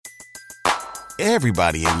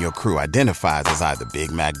Everybody in your crew identifies as either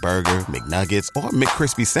Big Mac Burger, McNuggets, or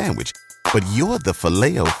McCrispy Sandwich. But you're the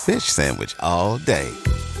Filet-O-Fish Sandwich all day.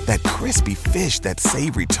 That crispy fish, that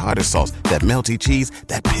savory tartar sauce, that melty cheese,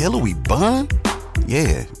 that pillowy bun.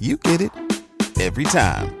 Yeah, you get it. Every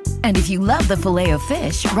time. And if you love the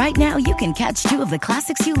Filet-O-Fish, right now you can catch two of the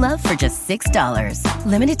classics you love for just $6.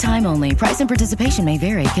 Limited time only. Price and participation may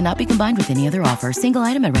vary. Cannot be combined with any other offer. Single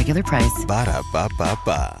item at regular price.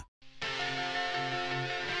 Ba-da-ba-ba-ba.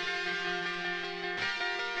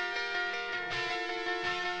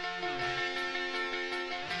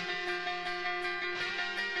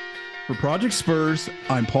 For Project Spurs,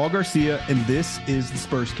 I'm Paul Garcia, and this is the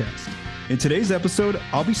Spurscast. In today's episode,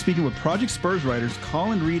 I'll be speaking with Project Spurs writers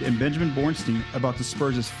Colin Reed and Benjamin Bornstein about the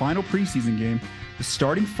Spurs' final preseason game, the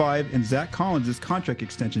starting five, and Zach Collins' contract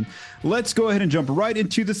extension. Let's go ahead and jump right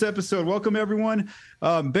into this episode. Welcome, everyone.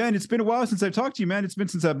 Ben, it's been a while since I've talked to you, man. It's been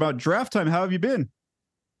since about draft time. How have you been?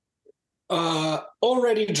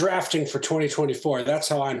 Already drafting for 2024. That's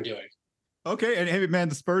how I'm doing. Okay, and hey, man,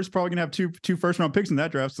 the Spurs probably gonna have two first-round picks in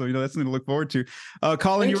that draft, so that's something to look forward to.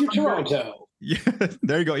 Colin, Thank you, Toronto. Yeah,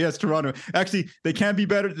 there you go. Yes, Toronto. Actually, they can't be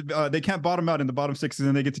better. They can't bottom out in the bottom six, and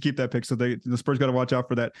then they get to keep that pick. So the Spurs got to watch out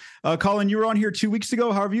for that. Colin, you were on here 2 weeks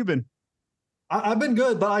ago. How have you been? I've been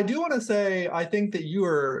good, but I do want to say I think that you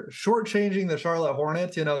are shortchanging the Charlotte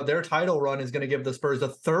Hornets. You know, their title run is going to give the Spurs a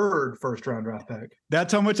third first-round draft pick.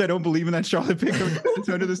 That's how much I don't believe in that Charlotte pick at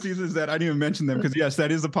the end of the season, is that I didn't even mention them, because yes,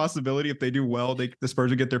 that is a possibility. If they do well, the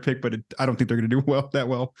Spurs will get their pick, but I don't think they're going to do that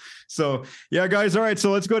well. So yeah, guys. All right, so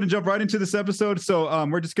let's go ahead and jump right into this episode. So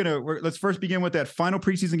let's first begin with that final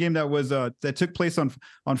preseason game that took place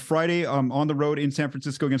on Friday on the road in San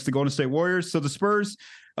Francisco against the Golden State Warriors. So the Spurs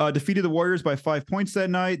defeated the Warriors by 5 points that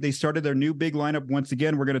night. They started their new big lineup once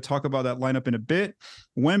again. We're going to talk about that lineup in a bit.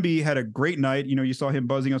 Wemby had a great night. You know, you saw him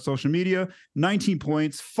buzzing on social media. 19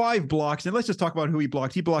 points, 5 blocks. And let's just talk about who he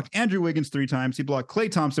blocked. He blocked Andrew Wiggins 3 times. He blocked Klay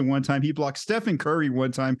Thompson 1 time. He blocked Stephen Curry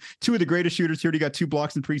 1 time. 2 of the greatest shooters. He already got 2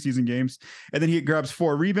 blocks in preseason games. And then he grabs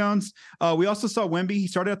 4 rebounds. We also saw Wemby. He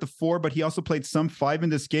started at the 4, but he also played some 5 in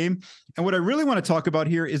this game. And what I really want to talk about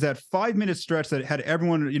here is that 5-minute stretch that had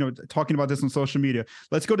everyone, talking about this on social media.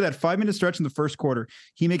 Let's go to that 5-minute stretch in the first quarter.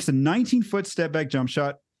 He makes a 19-foot step back jump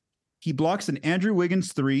shot. He blocks an Andrew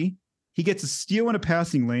Wiggins 3. He gets a steal in a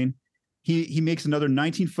passing lane. He makes another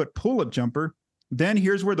 19-foot pull-up jumper. Then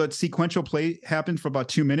here's where the sequential play happened for about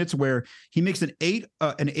 2 minutes, where he makes an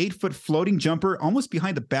 8-foot floating jumper almost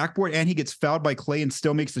behind the backboard, and he gets fouled by Klay and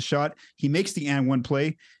still makes the shot. He makes the and one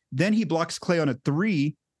play. Then he blocks Klay on a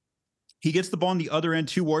 3. He gets the ball on the other end.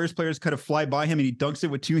 2 Warriors players kind of fly by him, and he dunks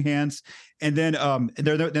it with 2 hands. And then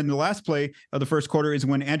then the last play of the first quarter is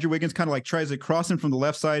when Andrew Wiggins kind of like tries to cross him from the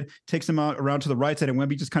left side, takes him out around to the right side, and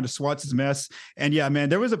Wemby just kind of swats his mess. And yeah, man,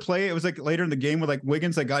 there was a play. It was like later in the game where like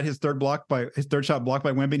Wiggins got his third shot blocked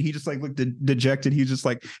by Wemby, and he just like looked dejected. He just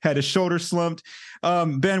like had his shoulder slumped.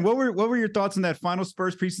 Ben, what were your thoughts on that final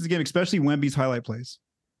Spurs preseason game, especially Wemby's highlight plays?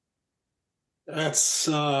 That's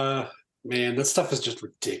man, that stuff is just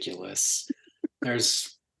ridiculous. There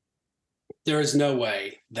is no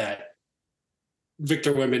way that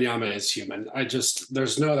Victor Wembanyama is human.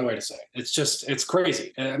 There's no other way to say it. It's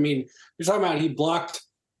crazy. I mean, you're talking about he blocked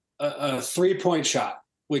a 3-point shot,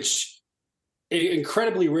 which is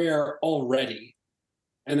incredibly rare already.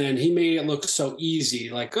 And then he made it look so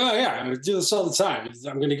easy. Like, oh yeah, I do this all the time.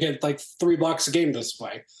 I'm going to get like 3 blocks a game this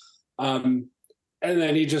way. And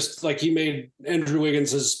then he made Andrew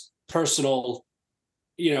Wiggins' personal,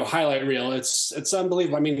 highlight reel. It's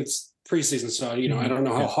unbelievable. I mean, it's preseason, so I don't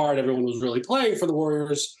know how hard everyone was really playing for the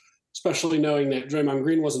Warriors, especially knowing that Draymond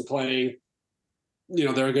Green wasn't playing.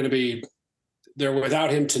 They're going to be there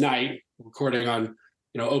without him tonight, recording on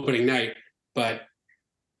opening night. But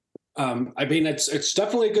I mean, it's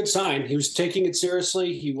definitely a good sign. He was taking it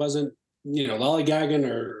seriously. He wasn't lollygagging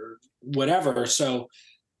or whatever. So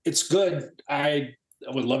it's good. I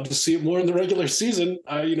would love to see it more in the regular season.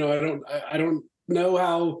 I don't know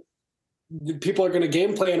how people are going to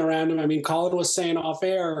game plan around him. I mean, Colin was saying off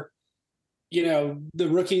air, the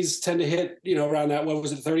rookies tend to hit, around that,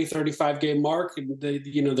 30, 35 game mark. And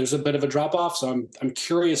there's a bit of a drop off. So I'm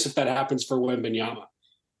curious if that happens for Wembanyama.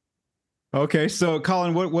 Okay. So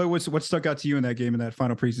Colin, what stuck out to you in that game, in that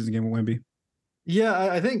final preseason game with Wemby?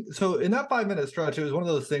 Yeah, I think so. In that 5-minute stretch, it was one of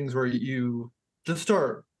those things where you just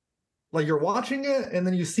start, like, you're watching it and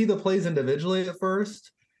then you see the plays individually at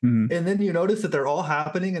first. Mm-hmm. And then you notice that they're all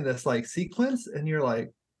happening in this like sequence, and you're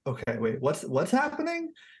like, okay, wait, what's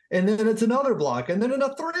happening? And then it's another block, and then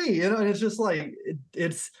a 3, and it's just like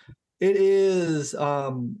it is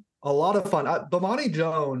a lot of fun. Bomani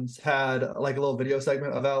Jones had like a little video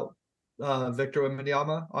segment about Victor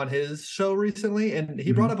Wembanyama on his show recently, and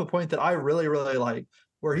he brought up a point that I really, really like,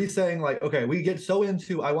 where he's saying like, okay, we get so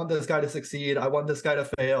into, I want this guy to succeed, I want this guy to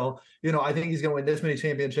fail. I think he's going to win this many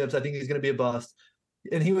championships. I think he's going to be a bust.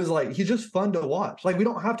 And he was like, he's just fun to watch. Like, we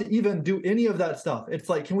don't have to even do any of that stuff. It's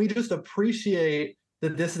like, can we just appreciate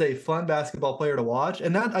that this is a fun basketball player to watch?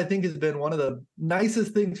 And that, I think, has been one of the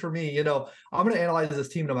nicest things for me. I'm going to analyze this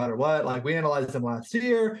team no matter what. Like, we analyzed them last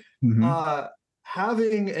year.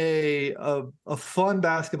 Having a fun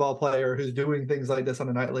basketball player who's doing things like this on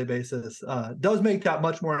a nightly basis does make that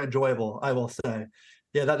much more enjoyable, I will say.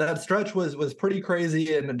 Yeah, that stretch was pretty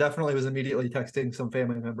crazy, and definitely was immediately texting some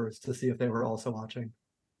family members to see if they were also watching.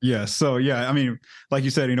 Yeah. So yeah, I mean, like you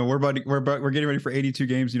said, we're getting ready for 82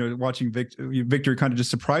 games. Watching Victor kind of just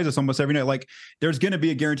surprise us almost every night. Like, there's going to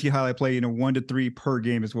be a guaranteed highlight play. 1 to 3 per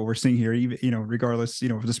game is what we're seeing here. Even regardless,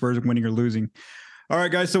 if the Spurs are winning or losing. All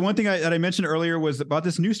right, guys. So one thing that I mentioned earlier was about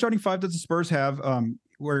this new starting five that the Spurs have,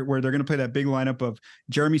 where they're going to play that big lineup of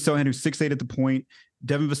Jeremy Sohan, who's 6'8" at the point,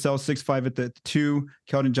 Devin Vassell 6'5" at the 2,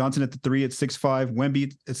 Keldon Johnson at the 3 at 6'5",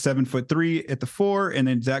 Wemby at 7'3" at the 4, and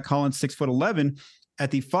then Zach Collins 6'11" at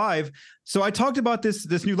the 5. So I talked about this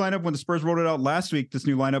new lineup when the Spurs rolled it out last week, this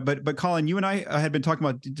new lineup, but Colin, you and I had been talking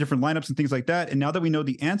about different lineups and things like that. And now that we know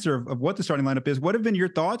the answer of what the starting lineup is, what have been your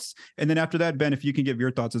thoughts? And then after that, Ben, if you can give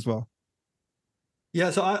your thoughts as well. Yeah,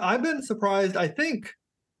 so I've been surprised. I think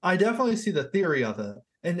I definitely see the theory of it.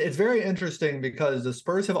 And it's very interesting because the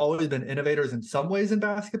Spurs have always been innovators in some ways in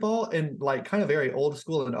basketball, and like kind of very old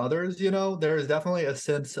school in others. There is definitely a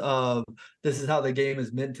sense of this is how the game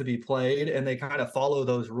is meant to be played, and they kind of follow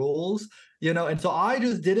those rules, And so I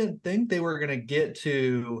just didn't think they were going to get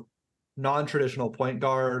to non-traditional point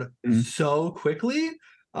guard so quickly.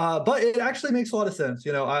 But it actually makes a lot of sense.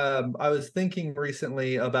 I was thinking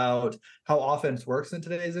recently about how offense works in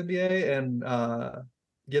today's NBA, and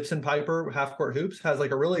Gibson Piper, Half Court Hoops, has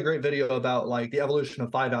like a really great video about like the evolution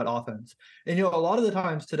of 5-out offense. And, a lot of the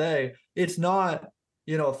times today, it's not,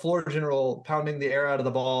 a floor general pounding the air out of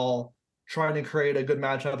the ball, trying to create a good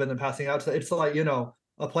matchup and then passing out. It's like,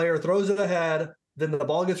 a player throws it ahead, then the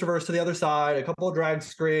ball gets reversed to the other side, a couple of drag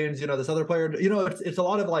screens, this other player, it's a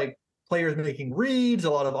lot of like players making reads, a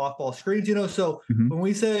lot of off-ball screens, So when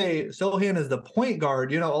we say Sohan is the point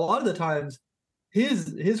guard, a lot of the times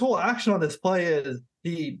his whole action on this play is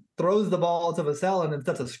he throws the ball to Vassell and then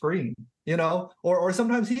sets a screen, or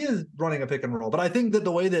sometimes he is running a pick and roll. But I think that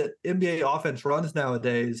the way that NBA offense runs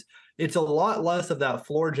nowadays, it's a lot less of that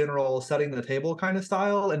floor general setting the table kind of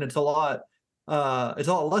style, and it's a lot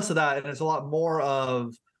less of that, and it's a lot more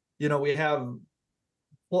of, we have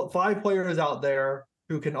 5 players out there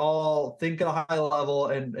who can all think at a high level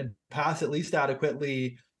and pass at least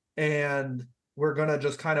adequately, and we're going to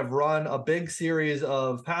just kind of run a big series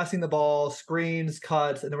of passing the ball, screens,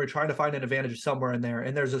 cuts, and then we're trying to find an advantage somewhere in there.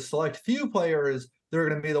 And there's a select few players that are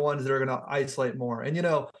going to be the ones that are going to isolate more. And,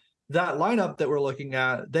 that lineup that we're looking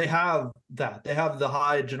at, they have that. They have the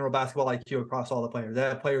high general basketball IQ across all the players. They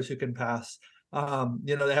have players who can pass.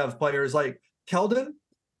 They have players like Keldon.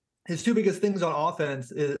 His 2 biggest things on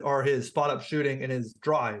offense are his spot-up shooting and his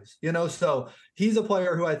drives, So he's a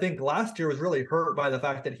player who I think last year was really hurt by the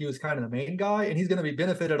fact that he was kind of the main guy, and he's going to be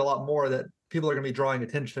benefited a lot more that people are going to be drawing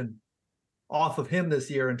attention off of him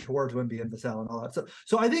this year and towards Wemby and Vassell and all that.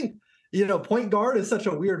 So I think, point guard is such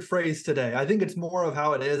a weird phrase today. I think it's more of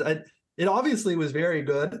how it is. It obviously was very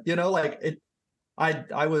good,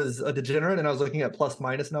 I was a degenerate and I was looking at plus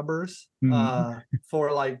minus numbers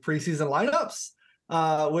for like preseason lineups.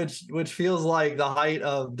 Which feels like the height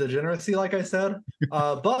of degeneracy, like I said.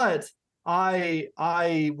 But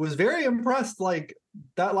I was very impressed. Like,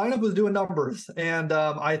 that lineup was doing numbers, and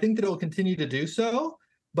I think that it will continue to do so.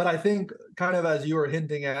 But I think, kind of as you were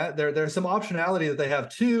hinting at, there's some optionality that they have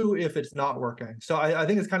too if it's not working. So I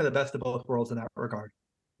think it's kind of the best of both worlds in that regard.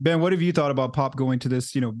 Ben, what have you thought about Pop going to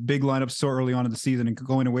this, big lineup so early on in the season and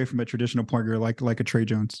going away from a traditional point guard like a Trey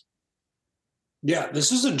Jones? Yeah,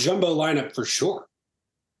 this is a jumbo lineup for sure.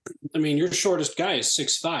 I mean, your shortest guy is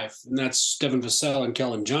 6'5", and that's Devin Vassell and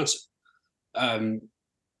Keldon Johnson.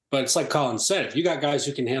 But it's like Colin said, if you got guys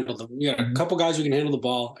who can handle a couple guys who can handle the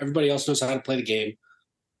ball, everybody else knows how to play the game.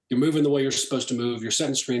 You're moving the way you're supposed to move. You're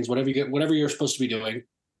setting screens, whatever you're supposed to be doing, and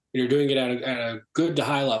you're doing it at a good to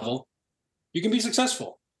high level. You can be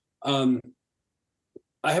successful. I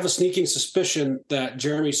have a sneaking suspicion that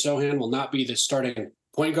Jeremy Sohan will not be the starting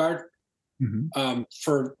point guard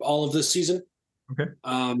for all of this season. Okay.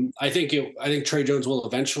 I think Trey Jones will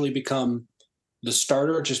eventually become the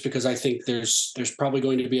starter, just because I think there's probably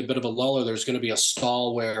going to be a bit of a lull, or there's going to be a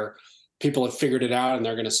stall where people have figured it out and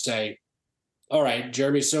they're going to say, all right,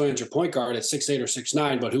 Jeremy Sohan's your point guard at 6'8" or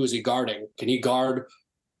 6'9", but who is he guarding? Can he guard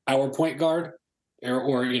our point guard?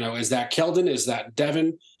 Or is that Keldon? Is that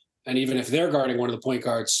Devin? And even if they're guarding one of the point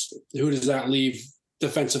guards, who does that leave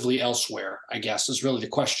defensively elsewhere, I guess, is really the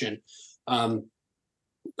question.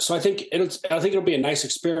 So I think it'll be a nice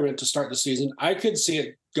experiment to start the season. I could see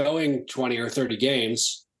it going 20 or 30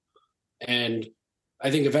 games. And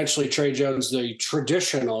I think eventually Tre Jones, the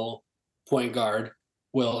traditional point guard,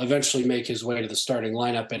 will eventually make his way to the starting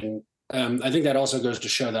lineup. And I think that also goes to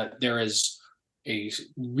show that there is a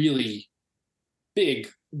really big,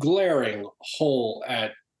 glaring hole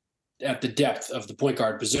at the depth of the point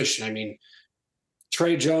guard position. I mean,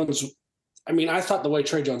 Tre Jones, I thought the way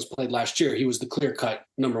Tre Jones played last year, he was the clear-cut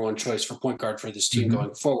number one choice for point guard for this team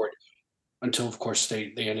going forward, until, of course,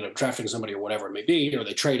 they ended up drafting somebody or whatever it may be, or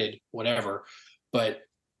they traded, whatever. But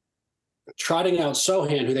trotting out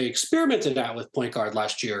Sohan, who they experimented at with point guard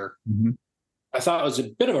last year, I thought was a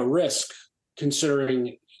bit of a risk,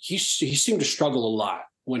 considering he seemed to struggle a lot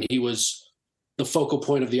when he was the focal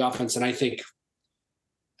point of the offense. And I think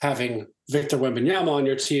having Victor Wembanyama on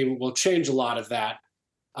your team will change a lot of that.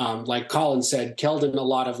 Like Colin said, Keldon, a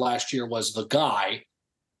lot of last year was the guy.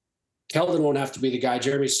 Keldon won't have to be the guy.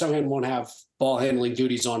 Jeremy Sohan won't have ball handling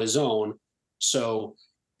duties on his own. So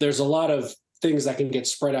there's a lot of things that can get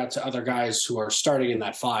spread out to other guys who are starting in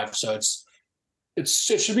that five. So it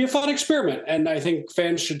should be a fun experiment. And I think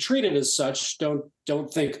fans should treat it as such. Don't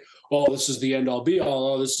think, oh, this is the end all be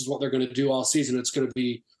all. Oh, this is what they're going to do all season. It's going to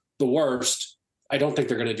be the worst. I don't think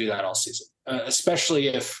they're going to do that all season, especially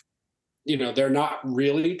if, they're not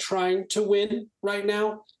really trying to win right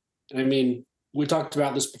now. I mean, we talked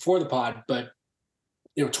about this before the pod, but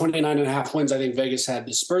 29.5 wins, I think Vegas had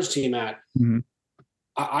the Spurs team at.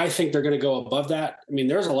 I think they're going to go above that. I mean,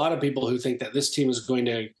 there's a lot of people who think that this team is going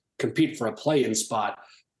to compete for a play-in spot.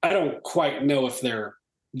 I don't quite know if they're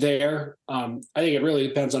there. I think it really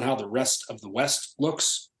depends on how the rest of the West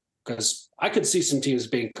looks, because I could see some teams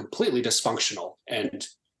being completely dysfunctional and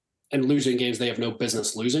losing games they have no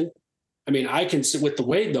business losing. I mean, I can see, with the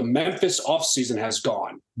way the Memphis offseason has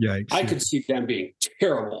gone, I could see them being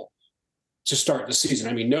terrible to start the season.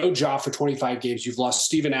 I mean, no Ja for 25 games. You've lost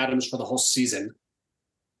Steven Adams for the whole season.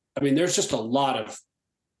 I mean, there's just a lot of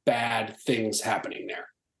bad things happening there.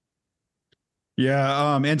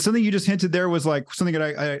 Yeah. And something you just hinted there was like something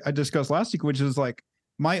that I discussed last week, which is like,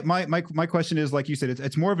 my question is, like you said,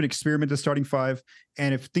 it's more of an experiment, the starting five.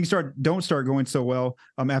 And if things don't start going so well,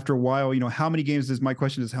 after a while, how many games does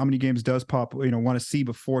Pop, want to see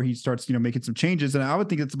before he starts, making some changes? And I would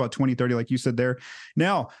think it's about 20, 30, like you said there.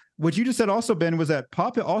 Now, what you just said also, Ben, was that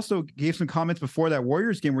Pop also gave some comments before that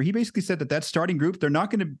Warriors game where he basically said that starting group, they're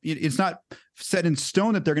not going to, it's not set in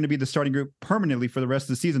stone that they're going to be the starting group permanently for the rest of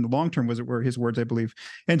the season. The long-term were his words, I believe.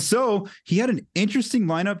 And so he had an interesting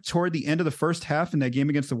lineup toward the end of the first half in that game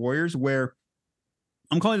against the Warriors, where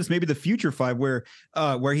I'm calling this maybe the future five, where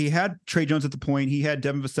he had Tre Jones at the point, he had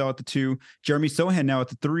Devin Vassell at the 2, Jeremy Sohan now at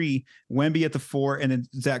the 3, Wemby at the 4, and then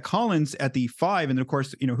Zach Collins at the 5. And then, of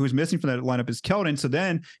course, who's missing from that lineup is Keldon. So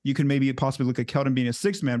then you can maybe possibly look at Keldon being a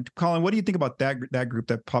 6th man. Colin, what do you think about that group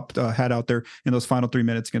that Pop had out there in those final 3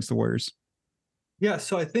 minutes against the Warriors? Yeah,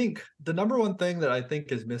 so I think the number one thing that I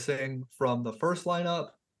think is missing from the first lineup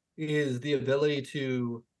is the ability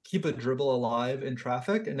to keep a dribble alive in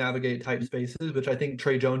traffic and navigate tight spaces, which I think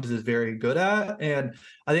Tre Jones is very good at. And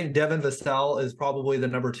I think Devin Vassell is probably the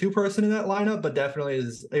number 2 person in that lineup, but definitely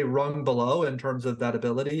is a rung below in terms of that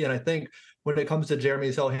ability. And I think when it comes to Jeremy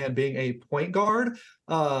Sohan being a point guard,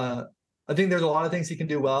 I think there's a lot of things he can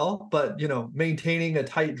do well, but maintaining a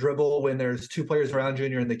tight dribble when there's 2 players around you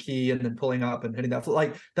and you're in the key, and then pulling up and hitting that,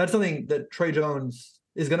 like, that's something that Tre Jones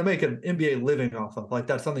is going to make an NBA living off of. Like,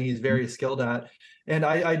 that's something he's very skilled at. And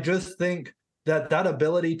I just think that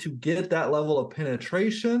ability to get that level of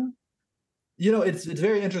penetration, it's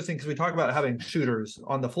very interesting because we talk about having shooters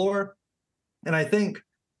on the floor. And I think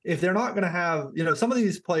if they're not going to have, some of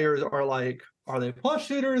these players are like, are they plus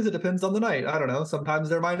shooters? It depends on the night. I don't know. Sometimes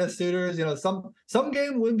they're minus shooters. Some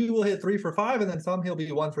game Wemby will hit 3 for 5, and then some he'll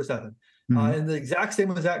be 1 for 7. And the exact same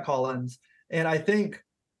with Zach Collins. And I think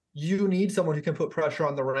you need someone who can put pressure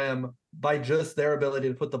on the rim by just their ability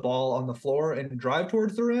to put the ball on the floor and drive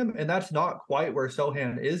towards the rim. And that's not quite where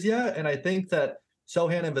Sohan is yet. And I think that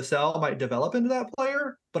Sohan and Vassell might develop into that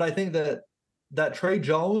player, but I think that Tre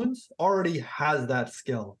Jones already has that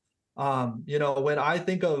skill. When I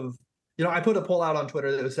think of, I put a poll out on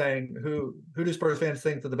Twitter that was saying, who do Spurs fans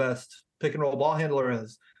think that the best pick and roll ball handler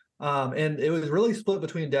is? And it was really split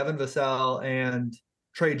between Devin Vassell and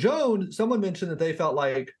Tre Jones. Someone mentioned that they felt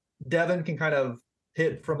like Devin can kind of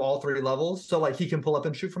hit from all three levels. So like he can pull up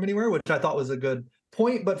and shoot from anywhere, which I thought was a good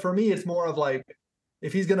point. But for me, it's more of like,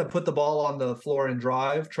 if he's going to put the ball on the floor and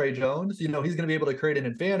drive Trey Jones, he's going to be able to create an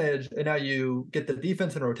advantage. And now you get the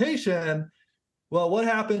defense in rotation. Well, what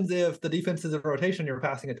happens if the defense is in rotation, you're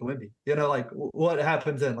passing it to Wemby? Like what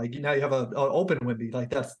happens then? Like now you have an open Wemby, like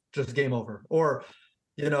that's just game over. Or,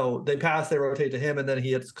 they pass, they rotate to him, and then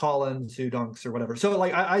he hits Collins who dunks or whatever. So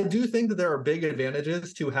like, I do think that there are big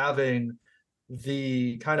advantages to having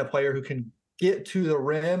the kind of player who can get to the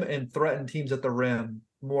rim and threaten teams at the rim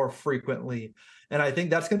more frequently. And I think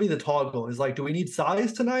that's going to be the toggle is like, do we need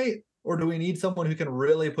size tonight, or do we need someone who can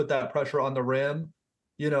really put that pressure on the rim,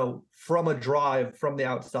 from a drive from the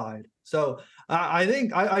outside? So I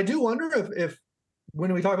think I do wonder if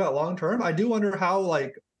when we talk about long term, I do wonder how,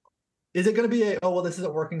 like, is it going to be this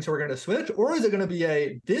isn't working, so we're going to switch, or is it going to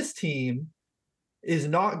be this team is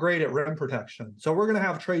not great at rim protection, so we're going to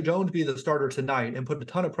have Trey Jones be the starter tonight and put a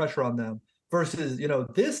ton of pressure on them, versus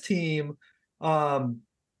this team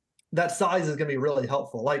that size is going to be really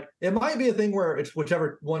helpful. Like it might be a thing where it's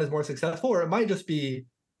whichever one is more successful, or it might just be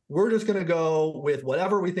we're just going to go with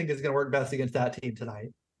whatever we think is going to work best against that team tonight.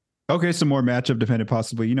 Okay, some more matchup dependent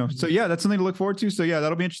possibly, So yeah, that's something to look forward to. So yeah,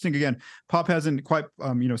 that'll be interesting. Again, Pop hasn't quite,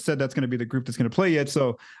 said that's going to be the group that's going to play yet.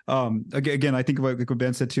 So again, I think about like what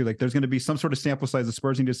Ben said too, like there's going to be some sort of sample size the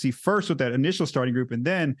Spurs need to see first with that initial starting group, and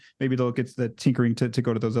then maybe they'll get the tinkering to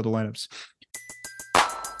go to those other lineups.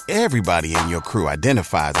 Everybody in your crew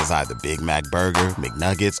identifies as either Big Mac Burger,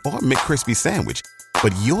 McNuggets, or McCrispy Sandwich.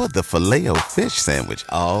 But you're the Filet-O-Fish Sandwich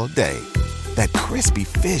all day. That crispy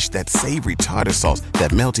fish, that savory tartar sauce,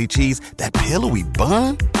 that melty cheese, that pillowy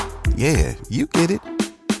bun. Yeah, you get it.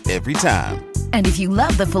 Every time. And if you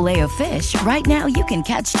love the Filet-O-Fish, right now you can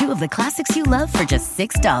catch two of the classics you love for just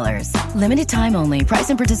 $6. Limited time only. Price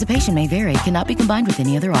and participation may vary. Cannot be combined with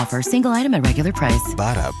any other offer. Single item at regular price.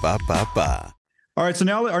 Ba-da-ba-ba-ba. All right, so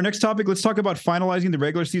now our next topic, let's talk about finalizing the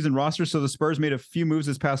regular season roster. So the Spurs made a few moves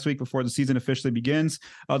this past week before the season officially begins.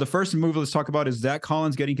 The first move let's talk about is Zach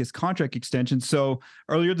Collins getting his contract extension. So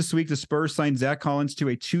earlier this week, the Spurs signed Zach Collins to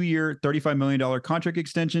a 2-year, $35 million contract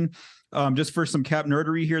extension. Just for some cap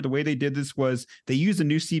nerdery here, the way they did this was they used a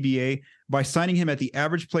new CBA by signing him at the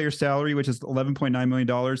average player salary, which is $11.9 million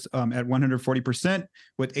at 140%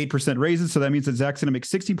 with 8% raises. So that means that Zach's going to make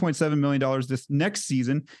 $16.7 million this next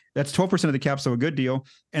season. That's 12% of the cap, so a good deal.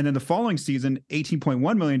 And then the following season,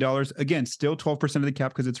 $18.1 million. Again, still 12% of the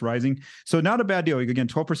cap because it's rising. So not a bad deal. Again,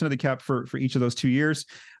 12% of the cap for each of those 2 years.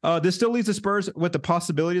 This still leaves the Spurs with the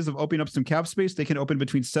possibilities of opening up some cap space. They can open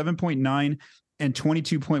between 7.9 and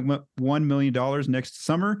 $22.1 million next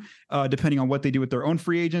summer, depending on what they do with their own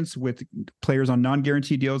free agents, with players on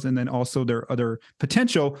non-guaranteed deals, and then also their other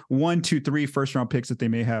potential 1, 2, 3 first-round picks that they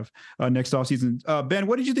may have next offseason. Ben,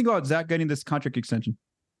 what did you think about Zach getting this contract extension?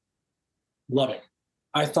 Love it.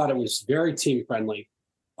 I thought it was very team-friendly.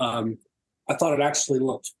 I thought it actually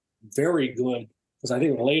looked very good, because I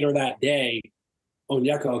think later that day,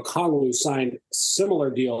 Onyeka Okongwu signed a similar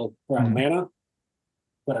deal for Atlanta.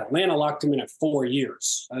 But Atlanta locked him in at 4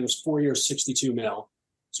 years. It was 4 years, 62 mil.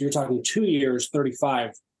 So you're talking 2 years,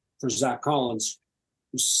 35 for Zach Collins,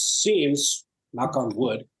 who seems, knock on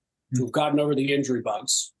wood, to have gotten over the injury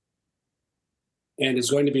bugs and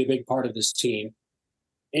is going to be a big part of this team.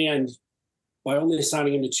 And by only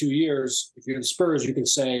signing him to 2 years, if you're the Spurs, you can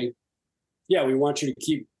say, yeah, we want you to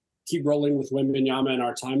keep rolling with Wembanyama in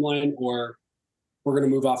our timeline, or we're going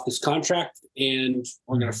to move off this contract and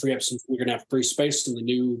we're going to free up we're going to have free space in the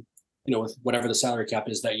new, with whatever the salary cap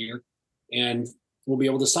is that year. And we'll be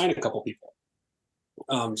able to sign a couple people.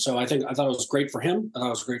 So I thought it was great for him. I thought it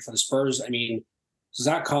was great for the Spurs. I mean,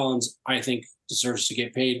 Zach Collins, I think, deserves to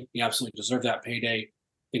get paid. He absolutely deserved that payday.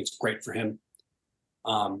 I think it's great for him.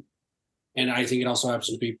 And I think it also happens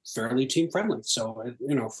to be fairly team friendly. So,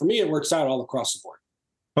 for me, it works out all across the board.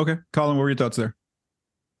 Okay. Colin, what were your thoughts there?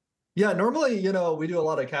 Yeah, normally, we do a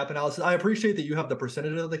lot of cap analysis. I appreciate that you have the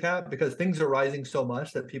percentage of the cap, because things are rising so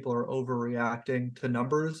much that people are overreacting to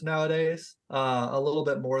numbers nowadays a little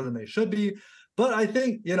bit more than they should be. But I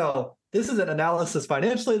think, this is an analysis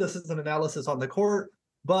financially. This is an analysis on the court.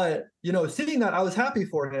 But, seeing that, I was happy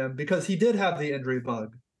for him because he did have the injury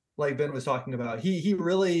bug, like Ben was talking about. He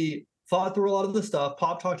really fought through a lot of the stuff.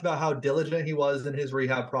 Pop talked about how diligent he was in his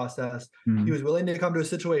rehab process. Mm-hmm. He was willing to come to a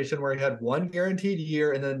situation where he had 1 guaranteed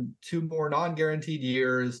year and then 2 more non-guaranteed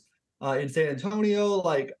years in San Antonio.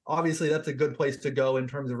 Like, obviously, that's a good place to go in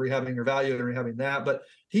terms of rehabbing your value and rehabbing that. But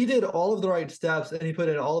he did all of the right steps and he put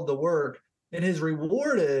in all of the work. And his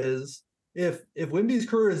reward is, if Wemby's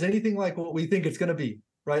career is anything like what we think it's going to be,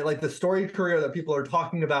 right? Like the storied career that people are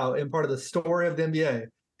talking about in part of the story of the NBA,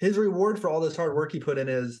 his reward for all this hard work he put in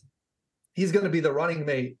is he's going to be the running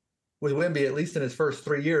mate with Wemby, at least in his first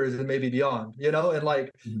 3 years and maybe beyond, and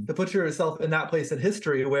like to put yourself in that place in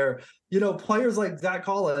history where, players like Zach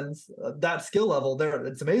Collins, that skill level there,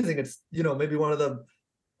 it's amazing. It's, maybe one of the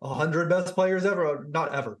 100 best players ever,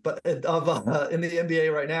 not ever, but in the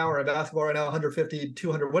NBA right now or in basketball right now, 150,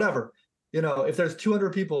 200, whatever. If there's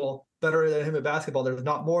 200 people better than him at basketball, there's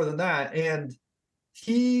not more than that. And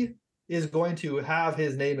he is going to have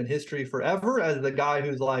his name in history forever as the guy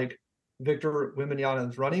who's like Victor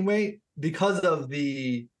Wembanyama's running mate because of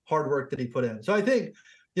the hard work that he put in. So I think,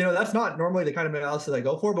 that's not normally the kind of analysis I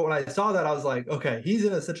go for, but when I saw that, I was like, okay, he's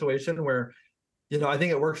in a situation where, I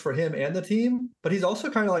think it works for him and the team, but he's also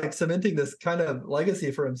kind of like cementing this kind of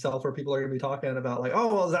legacy for himself where people are going to be talking about like,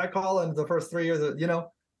 oh, well, Zach Collins, the first 3 years,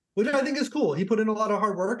 which I think is cool. He put in a lot of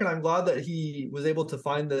hard work, and I'm glad that he was able to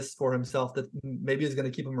find this for himself that maybe is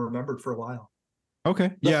going to keep him remembered for a while.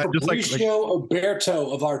 Okay. The Yeah. Just Fabricio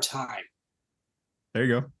Oberto of our time. There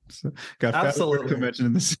you go. So got absolutely mentioned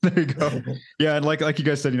in this. There you go. Yeah, and like you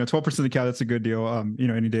guys said, 12% of the cap, that's a good deal.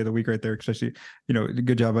 Any day of the week right there, especially,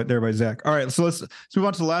 good job right there by Zach. All right, so let's move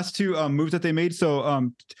on to the last two moves that they made.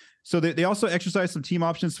 So they also exercised some team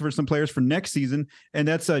options for some players for next season, and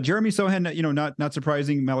that's Jeremy Sohan. Not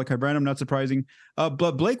surprising. Malachi Branham, not surprising.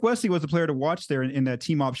 But Blake Wesley was the player to watch there in that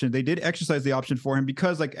team option. They did exercise the option for him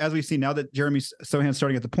because, like as we see now that Jeremy Sohan's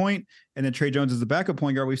starting at the point, and then Trey Jones is the backup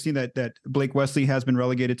point guard, we've seen that Blake Wesley has been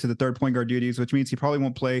relegated to the third point guard duties, which means he probably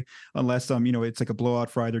won't play unless it's like a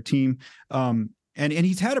blowout for either team. And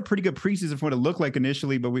he's had a pretty good preseason from what it looked like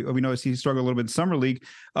initially, but we noticed he struggled a little bit in summer league.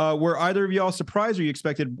 Were either of y'all surprised, or you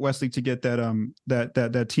expected Wesley to get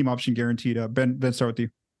that team option guaranteed? Ben, start with you.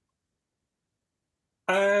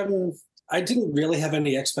 I didn't really have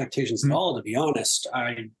any expectations at all, to be honest.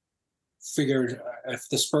 I figured if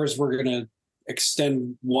the Spurs were going to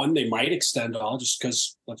extend one, they might extend all, just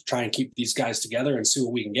because let's try and keep these guys together and see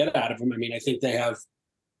what we can get out of them. I mean, I think they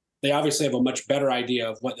obviously have a much better idea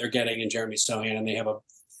of what they're getting in Jeremy Sohan, and they have a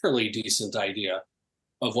fairly decent idea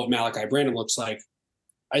of what Malachi Branham looks like.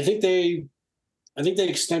 I think they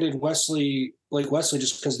extended Blake Wesley,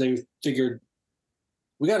 just because they figured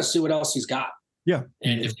we got to see what else he's got. Yeah.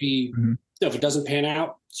 And if if it doesn't pan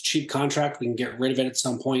out, it's a cheap contract. We can get rid of it at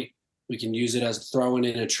some point. We can use it as a throw-in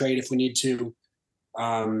a trade if we need to.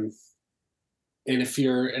 And if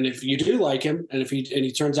you do like him, and if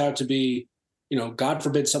he turns out to be, God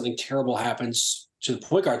forbid something terrible happens to the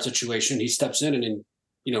point guard situation, he steps in and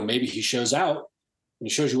maybe he shows out and he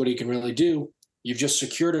shows you what he can really do. You've just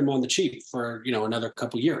secured him on the cheap for, another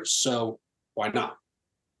couple years. So why not?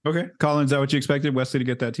 Okay. Colin, is that what you expected, Wesley, to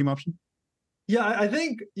get that team option? Yeah, I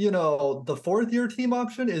think, the fourth year team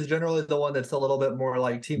option is generally the one that's a little bit more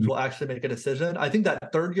like teams will actually make a decision. I think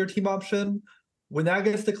that third year team option, when that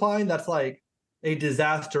gets declined, that's like a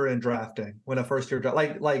disaster in drafting. When a first year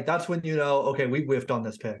draft, like that's when okay, we whiffed on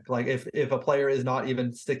this pick. Like if a player is not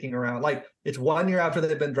even sticking around, like it's 1 year after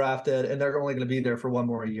they've been drafted and they're only going to be there for one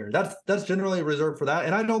more year. That's generally reserved for that.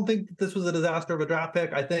 And I don't think this was a disaster of a draft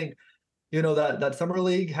pick. I think that summer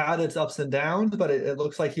league had its ups and downs, but it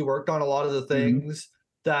looks like he worked on a lot of the things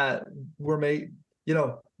that were made.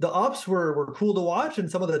 The ups were cool to watch, and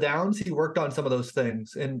some of the downs he worked on some of those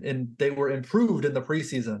things, and they were improved in the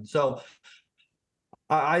preseason. So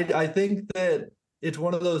I think that it's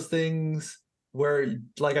one of those things where,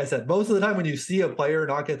 like I said, most of the time when you see a player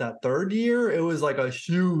not get that third year, it was like a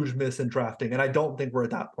huge miss in drafting. And I don't think we're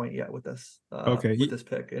at that point yet with this with this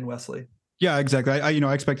pick in Wesley. Yeah, exactly.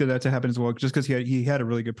 I expected that to happen as well, just because he had a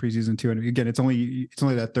really good preseason too. And again, it's only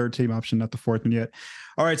that third team option, not the fourth one yet.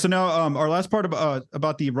 All right, so now our last part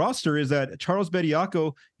about the roster is that Charles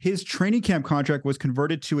Bediako, his training camp contract was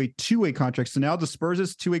converted to a two-way contract. So now the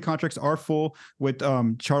Spurs' two-way contracts are full with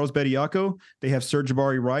Charles Bediako. They have Serge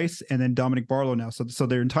Jabari Rice and then Dominic Barlow now. So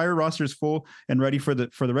their entire roster is full and ready for the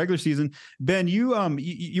regular season. Ben, you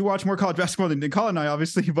watch more college basketball than Colin and I,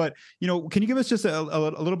 obviously, but can you give us just a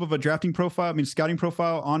little bit of a drafting profile, scouting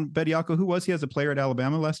profile on Bediako? Who was he as a player at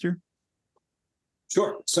Alabama last year?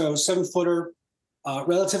 Sure. So 7-footer,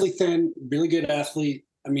 relatively thin, really good athlete.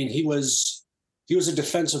 I mean, he was a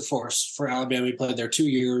defensive force for Alabama. He played there 2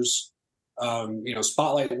 years.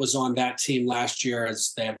 Spotlight was on that team last year,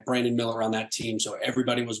 as they had Brandon Miller on that team, so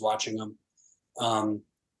everybody was watching him.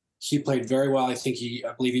 He played very well. I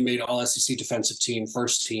believe he made all SEC defensive team,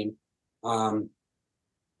 first team.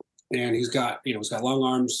 And he's got long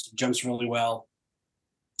arms, jumps really well.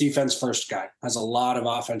 Defense first guy, has a lot of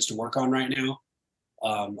offense to work on right now.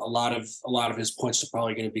 A lot of his points are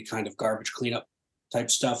probably going to be kind of garbage cleanup type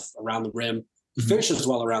stuff around the rim. He finishes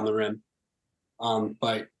well around the rim.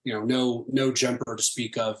 But no jumper to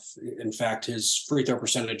speak of. In fact, his free throw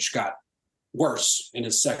percentage got worse in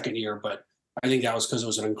his second year, but I think that was because it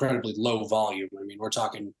was an incredibly low volume. I mean, we're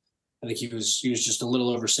talking, I think he was just a little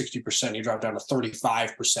over 60%. He dropped down to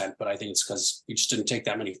 35%, but I think it's because he just didn't take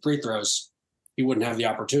that many free throws. He wouldn't have the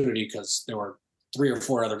opportunity because there were 3 or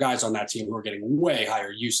 4 other guys on that team who were getting way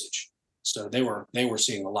higher usage. So they were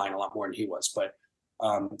seeing the line a lot more than he was. But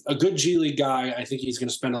a good G League guy. I think he's going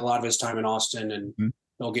to spend a lot of his time in Austin, and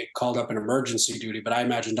he'll get called up in emergency duty. But I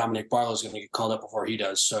imagine Dominic Barlow is going to get called up before he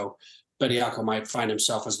does. So Bediako might find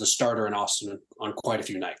himself as the starter in Austin on quite a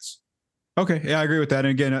few nights. Okay, yeah, I agree with that.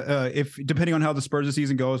 And again, if depending on how the Spurs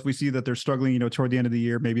season goes, we see that they're struggling, toward the end of the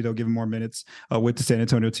year, maybe they'll give him more minutes with the San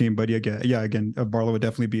Antonio team. But again, Barlow would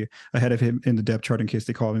definitely be ahead of him in the depth chart in case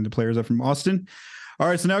they call him the players up from Austin. All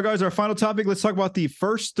right, so now, guys, our final topic. Let's talk about the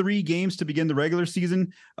first 3 games to begin the regular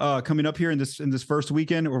season coming up here in this first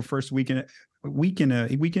weekend or first weekend.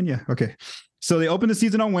 Yeah, okay. So they open the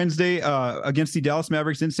season on Wednesday against the Dallas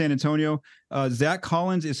Mavericks in San Antonio. Zach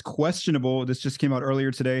Collins is questionable. This just came out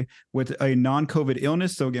earlier today with a non-COVID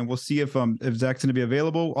illness. So again, we'll see if Zach's going to be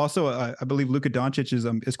available. Also, I believe Luka Doncic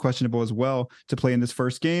is questionable as well to play in this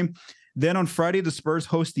first game. Then on Friday, the Spurs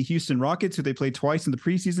host the Houston Rockets, who they played twice in the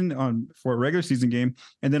preseason for a regular season game.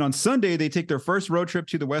 And then on Sunday, they take their first road trip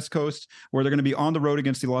to the West Coast, where they're going to be on the road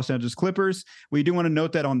against the Los Angeles Clippers. We do want to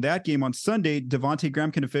note that on that game on Sunday, Devontae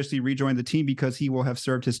Graham can officially rejoin the team because he will have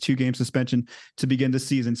served his 2-game suspension to begin the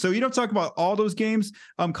season. So you don't talk about all those games,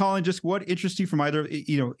 Colin. Just what interests you from either,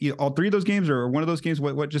 all 3 of those games or one of those games?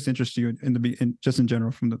 What just interests you just in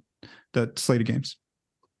general from the slate of games?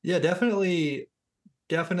 Yeah, definitely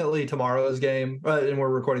tomorrow's game, and we're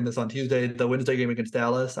recording this on Tuesday, the Wednesday game against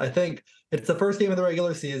Dallas. I think it's the first game of the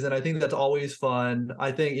regular season. I think that's always fun.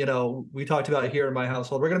 I think, we talked about here in my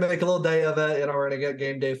household, we're going to make a little day of it. We're going to get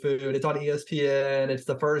game day food. It's on ESPN. It's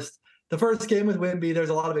the first game with Wemby. There's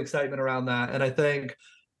a lot of excitement around that. And I think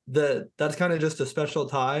that's kind of just a special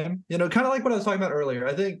time, kind of like what I was talking about earlier.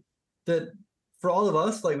 I think that for all of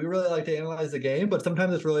us, we really like to analyze the game, but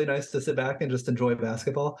sometimes it's really nice to sit back and just enjoy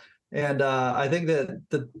basketball. And I think that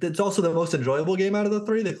it's also the most enjoyable game out of the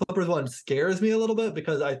 3. The Clippers one scares me a little bit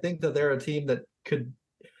because I think that they're a team that could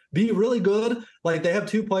be really good. They have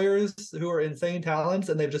 2 players who are insane talents,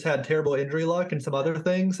 and they've just had terrible injury luck and some other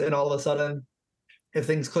things. And all of a sudden, if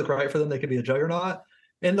things click right for them, they could be a juggernaut.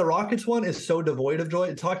 And the Rockets one is so devoid of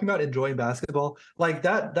joy. Talking about enjoying basketball,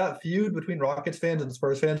 that feud between Rockets fans and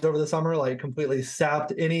Spurs fans over the summer, completely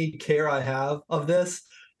sapped any care I have of this,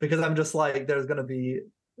 because I'm just there's going to be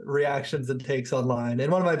reactions and takes online.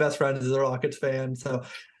 And one of my best friends is a Rockets fan. So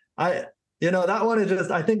that one is just,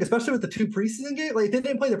 I think, especially with the 2 preseason games, they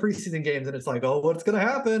didn't play the preseason games and it's what's going to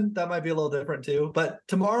happen? That might be a little different too. But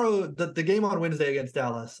tomorrow, the game on Wednesday against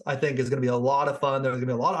Dallas, I think is going to be a lot of fun. There's going to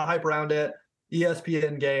be a lot of hype around it.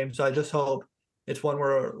 ESPN game. So I just hope it's one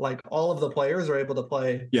where all of the players are able to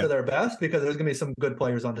play to their best, because there's going to be some good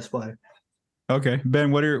players on display. Okay.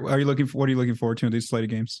 Ben, what are you looking forward to in these slate of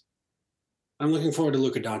games? I'm looking forward to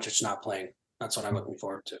Luka Doncic not playing. That's what I'm looking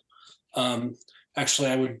forward to.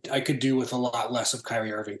 Actually, I could do with a lot less of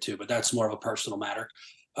Kyrie Irving too, but that's more of a personal matter.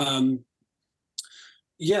 I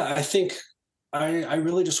think I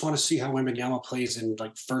really just want to see how Wembanyama plays in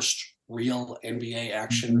first real NBA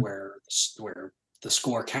action, where the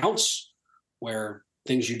score counts, where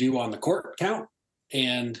things you do on the court count,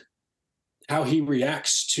 and how he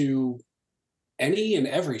reacts to any and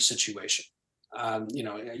every situation.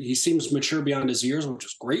 He seems mature beyond his years, which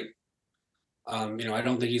is great. I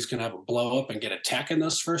don't think he's going to have a blow up and get a tech in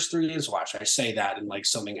those first 3 games. Watch, I say that and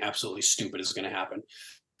something absolutely stupid is going to happen.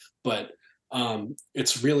 But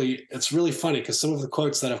it's really funny because some of the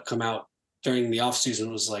quotes that have come out during the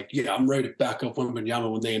offseason was I'm ready to back up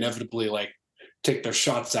Wembanyama when they inevitably take their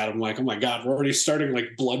shots at him. Oh my God, we're already starting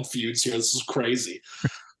blood feuds here. This is crazy.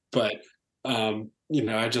 But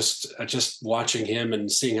I just watching him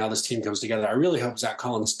and seeing how this team comes together. I really hope Zach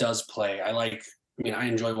Collins does play. I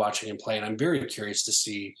enjoy watching him play, and I'm very curious to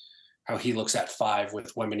see how he looks at 5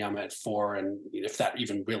 with Wembanyama at 4, and if that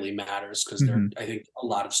even really matters, because I think a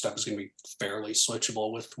lot of stuff is going to be fairly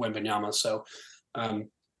switchable with Wembanyama. So,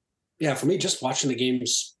 for me, just watching the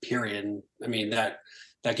games, period. And that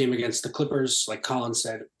game against the Clippers, like Colin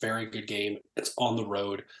said, very good game. It's on the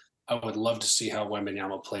road. I would love to see how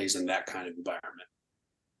Wembanyama plays in that kind of environment.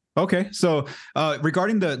 Okay, so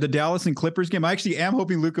regarding the Dallas and Clippers game, I actually am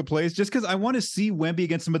hoping Luka plays just because I want to see Wemby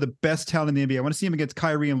against some of the best talent in the NBA. I want to see him against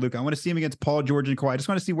Kyrie and Luka. I want to see him against Paul George and Kawhi. I just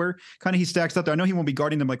want to see where kind of he stacks up there. I know he won't be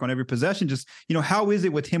guarding them like on every possession. Just, how is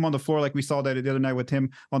it with him on the floor? Like we saw that the other night with him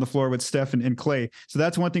on the floor with Steph and Clay. So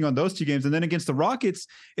that's one thing on those two games. And then against the Rockets,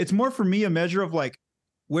 it's more for me a measure of like,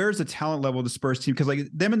 where's the talent level of the Spurs team? Because like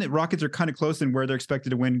them and the Rockets are kind of close in where they're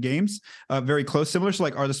expected to win games, very close, similar. So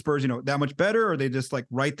like, are the Spurs, that much better? Or are they just like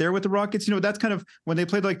right there with the Rockets? That's kind of when they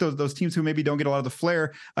played like those teams who maybe don't get a lot of the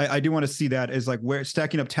flair. I do want to see that as like where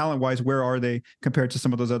stacking up talent wise, where are they compared to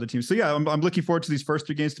some of those other teams? So yeah, I'm looking forward to these first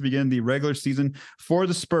 3 games to begin the regular season for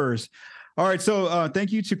the Spurs. All right, so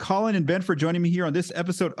thank you to Colin and Ben for joining me here on this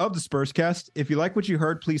episode of the Spurscast. If you like what you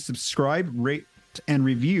heard, please subscribe, rate, and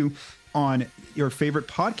review on your favorite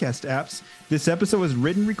podcast apps. This episode was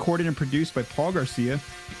written, recorded, and produced by Paul Garcia.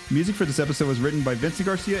 Music for this episode was written by Vincent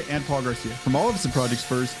Garcia and Paul Garcia. From all of us at Project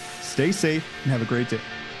Spurs, stay safe and have a great day.